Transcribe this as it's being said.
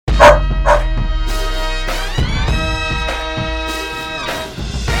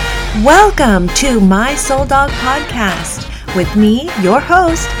Welcome to My Soul Dog Podcast with me, your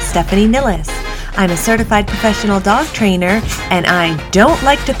host, Stephanie Nillis. I'm a certified professional dog trainer, and I don't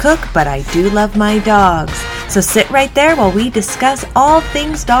like to cook, but I do love my dogs. So sit right there while we discuss all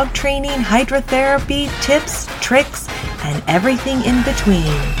things dog training, hydrotherapy, tips, tricks, and everything in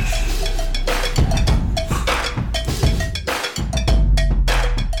between.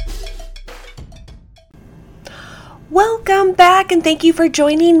 Welcome back, and thank you for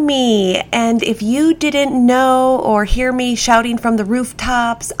joining me. And if you didn't know or hear me shouting from the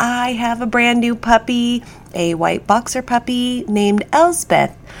rooftops, I have a brand new puppy, a white boxer puppy named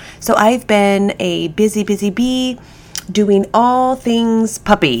Elspeth. So I've been a busy bee doing all things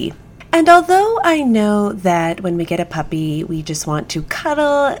puppy. And although I know that when we get a puppy, we just want to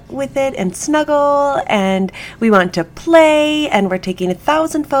cuddle with it and snuggle, and we want to play, and we're taking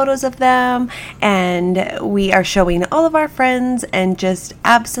 1,000 photos of them, and we are showing all of our friends and just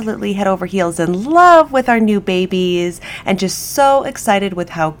absolutely head over heels in love with our new babies and just so excited with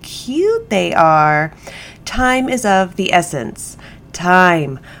how cute they are, time is of the essence.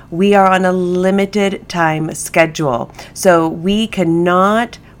 Time. We are on a limited time schedule, so we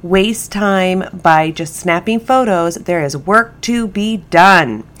cannot waste time by just snapping photos. There is work to be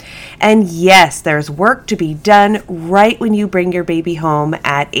done. And yes, there's work to be done right when you bring your baby home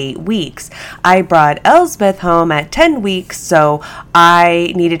at 8 weeks. I brought Elspeth home at 10 weeks, so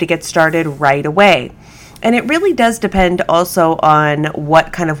I needed to get started right away. And it really does depend also on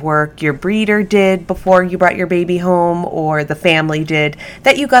what kind of work your breeder did before you brought your baby home, or the family did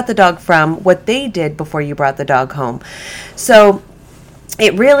that you got the dog from, what they did before you brought the dog home. So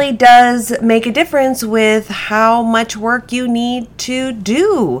it really does make a difference with how much work you need to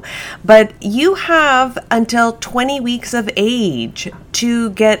do. But you have until 20 weeks of age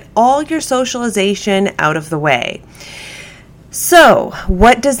to get all your socialization out of the way. So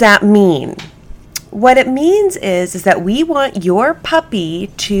what does that mean? What it means is that we want your puppy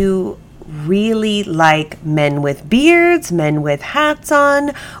to really like men with beards, men with hats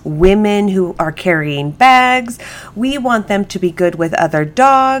on, women who are carrying bags. We want them to be good with other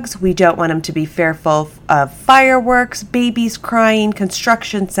dogs. We don't want them to be fearful of fireworks, babies crying,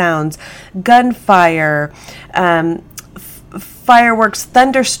 construction sounds, gunfire, fireworks,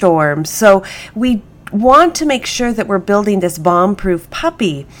 thunderstorms. So we want to make sure that we're building this bomb-proof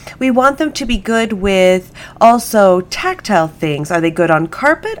puppy. We want them to be good with also tactile things. Are they good on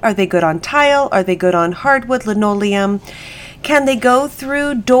carpet? Are they good on tile? Are they good on hardwood, linoleum? Can they go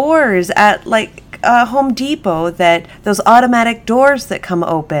through doors at Home Depot, that those automatic doors that come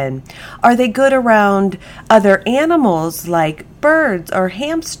open? Are they good around other animals like birds or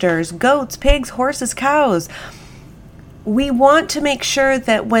hamsters, goats, pigs, horses, cows? We want to make sure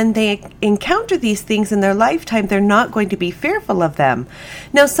that when they encounter these things in their lifetime, they're not going to be fearful of them.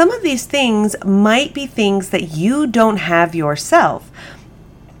 Now, some of these things might be things that you don't have yourself.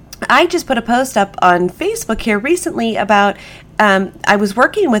 I just put a post up on Facebook here recently about I was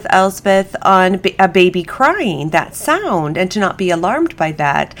working with Elspeth on a baby crying, that sound, and to not be alarmed by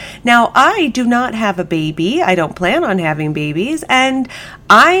that. Now, I do not have a baby. I don't plan on having babies, and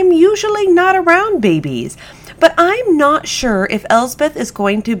I'm usually not around babies. But I'm not sure if Elspeth is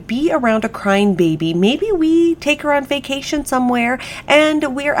going to be around a crying baby. Maybe we take her on vacation somewhere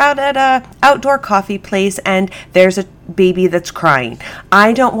and we're out at a outdoor coffee place and there's a baby that's crying.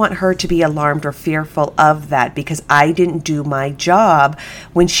 I don't want her to be alarmed or fearful of that, because I didn't do my job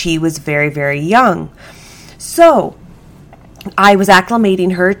when she was very, very young. So I was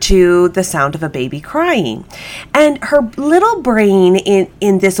acclimating her to the sound of a baby crying. And her little brain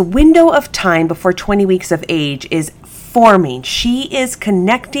in this window of time before 20 weeks of age is forming. She is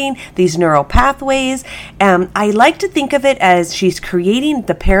connecting these neural pathways. I like to think of it as she's creating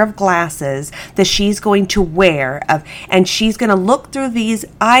the pair of glasses that she's going to wear, and she's going to look through these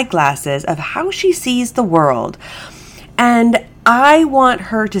eyeglasses of how she sees the world. And I want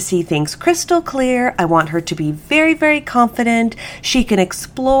her to see things crystal clear. I want her to be very, very confident. She can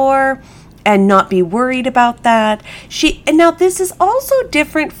explore and not be worried about that. And now this is also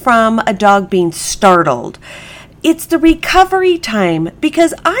different from a dog being startled. It's the recovery time,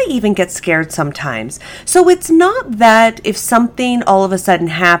 because I even get scared sometimes. So it's not that if something all of a sudden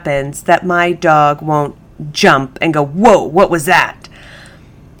happens that my dog won't jump and go, "Whoa, what was that?"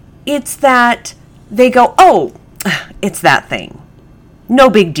 It's that they go, "Oh, it's that thing. No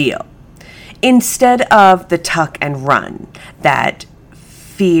big deal." Instead of the tuck and run, that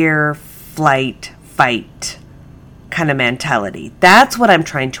fear, flight, fight kind of mentality. That's what I'm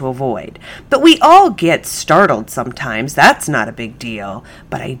trying to avoid. But we all get startled sometimes. That's not a big deal.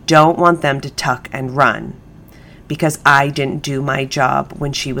 But I don't want them to tuck and run, because I didn't do my job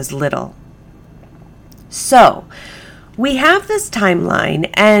when she was little. So we have this timeline,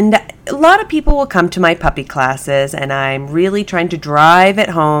 and a lot of people will come to my puppy classes, and I'm really trying to drive it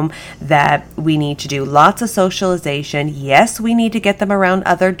home that we need to do lots of socialization. Yes, we need to get them around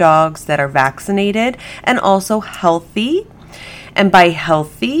other dogs that are vaccinated and also healthy. And by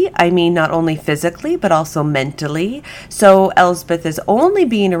healthy, I mean not only physically, but also mentally. So Elsbeth is only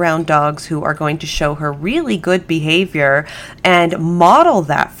being around dogs who are going to show her really good behavior and model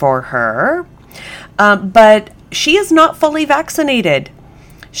that for her. But she is not fully vaccinated.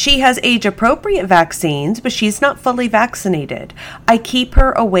 She has age-appropriate vaccines, but she's not fully vaccinated. I keep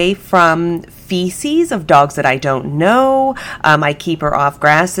her away from feces of dogs that I don't know. I keep her off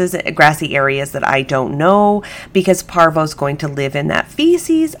grassy areas that I don't know, because Parvo's going to live in that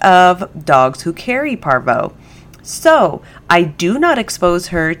feces of dogs who carry Parvo. So I do not expose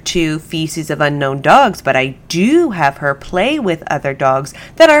her to feces of unknown dogs, but I do have her play with other dogs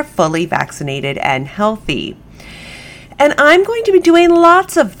that are fully vaccinated and healthy. And I'm going to be doing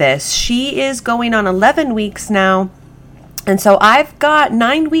lots of this. She is going on 11 weeks now. And so I've got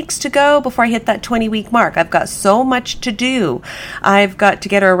 9 weeks to go before I hit that 20-week mark. I've got so much to do. I've got to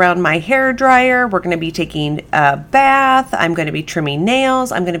get her around my hair dryer. We're going to be taking a bath. I'm going to be trimming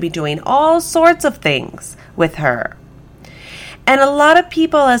nails. I'm going to be doing all sorts of things with her. And a lot of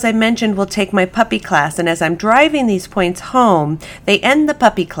people, as I mentioned, will take my puppy class. And as I'm driving these points home, they end the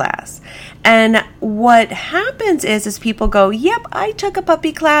puppy class. And what happens is people go, yep, I took a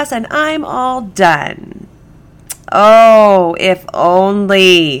puppy class and I'm all done. Oh, if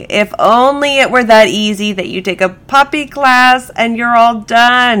only it were that easy that you take a puppy class and you're all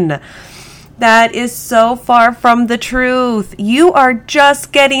done. That is so far from the truth. You are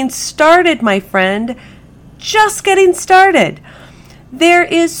just getting started, my friend. Just getting started. There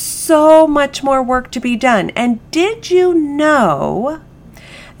is so much more work to be done. And did you know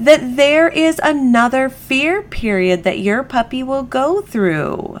that there is another fear period that your puppy will go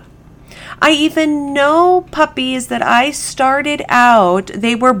through? I even know puppies that I started out,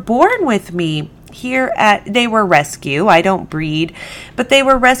 they were born with me they were rescue. I don't breed, but they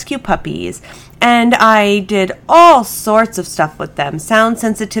were rescue puppies. And I did all sorts of stuff with them. Sound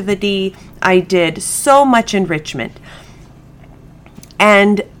sensitivity. I did so much enrichment.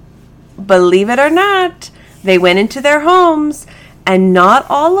 And believe it or not, they went into their homes, and not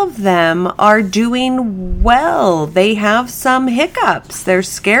all of them are doing well. They have some hiccups. They're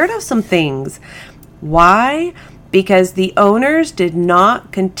scared of some things. Why? Because the owners did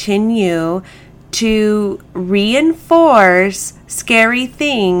not continue to reinforce scary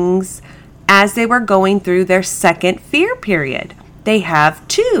things as they were going through their second fear period. They have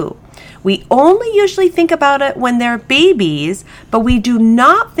two. We only usually think about it when they're babies, but we do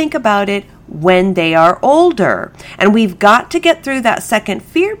not think about it when they are older. And we've got to get through that second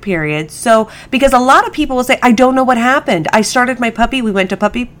fear period. So, because a lot of people will say, I don't know what happened. I started my puppy. We went to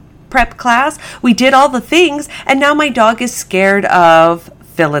puppy prep class. We did all the things. And now my dog is scared of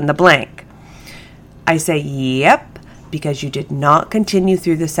fill in the blank. I say, yep, because you did not continue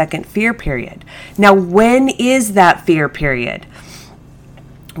through the second fear period. Now, when is that fear period?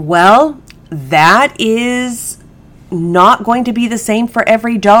 Well, that is not going to be the same for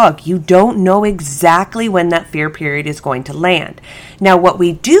every dog. You don't know exactly when that fear period is going to land. Now, what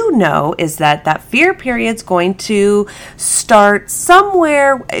we do know is that that fear period is going to start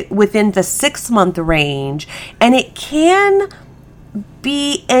somewhere within the 6-month range, and it can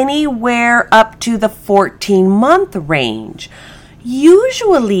be anywhere up to the 14-month range.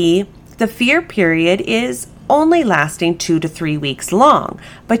 Usually, the fear period is only lasting 2 to 3 weeks long,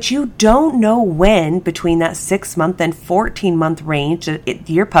 but you don't know when between that 6-month and 14-month range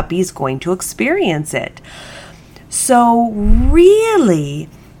your puppy is going to experience it. So really,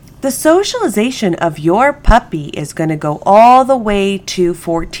 the socialization of your puppy is going to go all the way to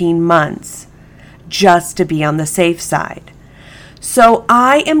 14 months just to be on the safe side. So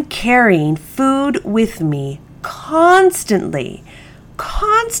I am carrying food with me constantly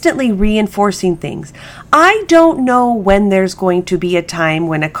reinforcing things. I don't know when there's going to be a time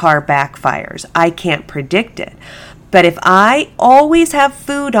when a car backfires. I can't predict it. But if I always have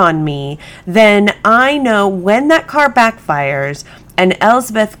food on me, then I know when that car backfires and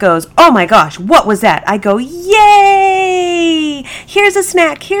Elsbeth goes, oh my gosh, what was that? I go, yay! Here's a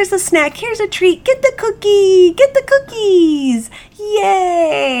snack, here's a snack, here's a treat. Get the cookie, get the cookies.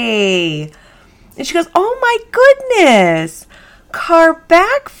 Yay! And she goes, oh my goodness. Car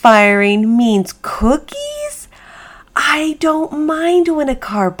backfiring means cookies? I don't mind when a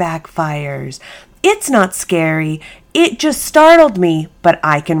car backfires. It's not scary. It just startled me, but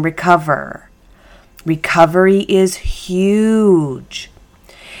I can recover. Recovery is huge.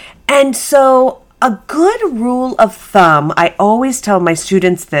 And so a good rule of thumb, I always tell my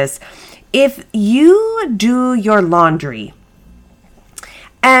students this, if you do your laundry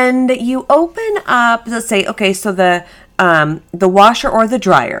and you open up, let's say, okay, so the washer or the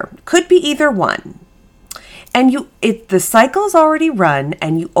dryer, could be either one, and the cycle's already run,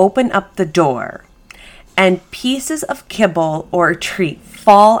 and you open up the door, and pieces of kibble or a treat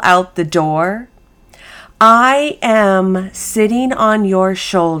fall out the door, I am sitting on your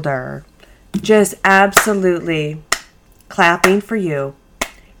shoulder, just absolutely clapping for you.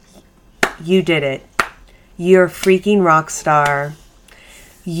 You did it. You're a freaking rock star.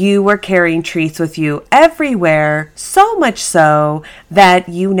 You were carrying treats with you everywhere, so much so that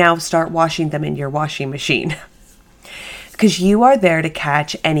you now start washing them in your washing machine. Because you are there to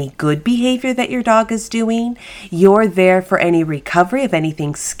catch any good behavior that your dog is doing. You're there for any recovery of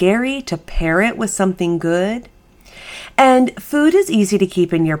anything scary, to pair it with something good. And food is easy to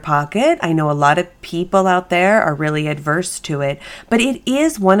keep in your pocket. I know a lot of people out there are really adverse to it, but it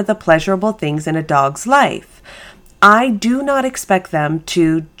is one of the pleasurable things in a dog's life. I do not expect them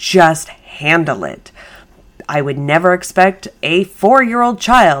to just handle it. I would never expect a 4-year-old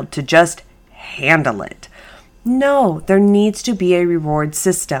child to just handle it. No, there needs to be a reward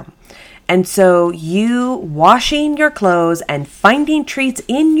system. And so you washing your clothes and finding treats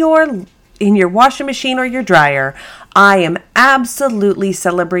in your washing machine or your dryer, I am absolutely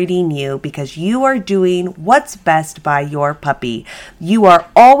celebrating you because you are doing what's best by your puppy. You are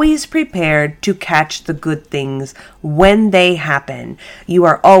always prepared to catch the good things when they happen. You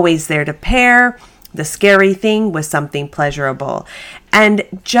are always there to pair the scary thing with something pleasurable. And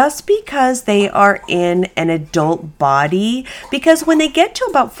just because they are in an adult body, because when they get to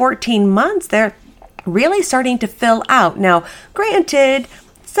about 14 months, they're really starting to fill out. Now, granted,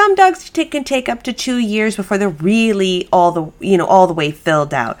 some dogs can take up to 2 years before they're really all the way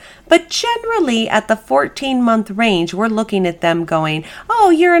filled out. But generally at the 14-month range, we're looking at them going, oh,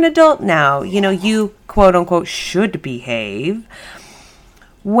 you're an adult now. You quote unquote should behave.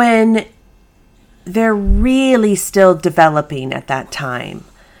 When they're really still developing at that time.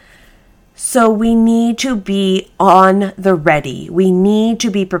 So we need to be on the ready. We need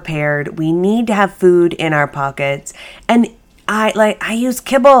to be prepared. We need to have food in our pockets. And I use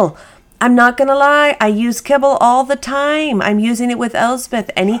kibble. I'm not going to lie. I use kibble all the time. I'm using it with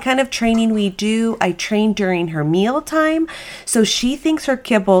Elspeth. Any kind of training we do, I train during her meal time. So she thinks her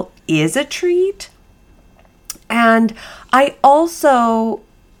kibble is a treat. And I also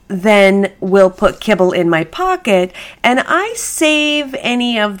then will put kibble in my pocket, and I save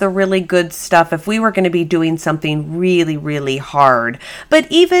any of the really good stuff if we were going to be doing something really, really hard. But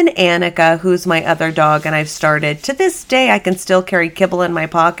even Annika, who's my other dog, and I've started, to this day, I can still carry kibble in my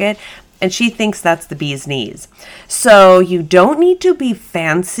pocket, and she thinks that's the bee's knees. So you don't need to be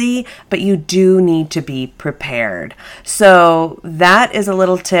fancy, but you do need to be prepared. So that is a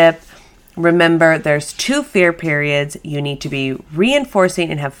little tip. Remember, there's 2 fear periods. You need to be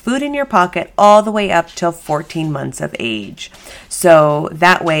reinforcing and have food in your pocket all the way up till 14 months of age. So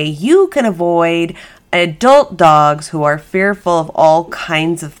that way you can avoid adult dogs who are fearful of all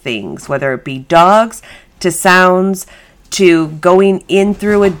kinds of things, whether it be dogs to sounds to going in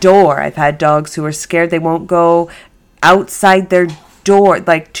through a door. I've had dogs who are scared they won't go outside their door,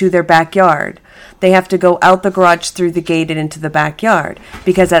 like to their backyard. They have to go out the garage, through the gate, and into the backyard.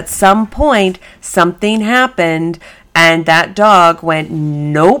 Because at some point, something happened, and that dog went,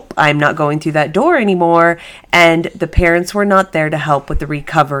 nope, I'm not going through that door anymore. And the parents were not there to help with the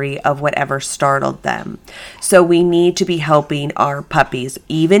recovery of whatever startled them. So we need to be helping our puppies.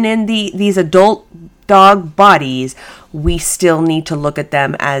 Even in these adult dog bodies, we still need to look at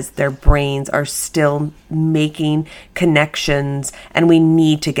them as their brains are still making connections, and we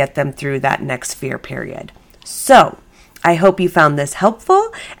need to get them through that next fear period. So I hope you found this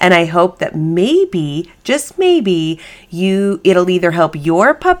helpful, and I hope that maybe, just maybe, it'll either help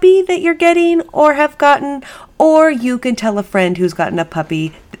your puppy that you're getting or have gotten, or you can tell a friend who's gotten a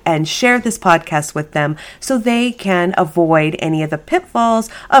puppy and share this podcast with them so they can avoid any of the pitfalls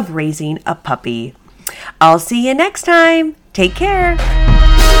of raising a puppy. I'll see you next time. Take care.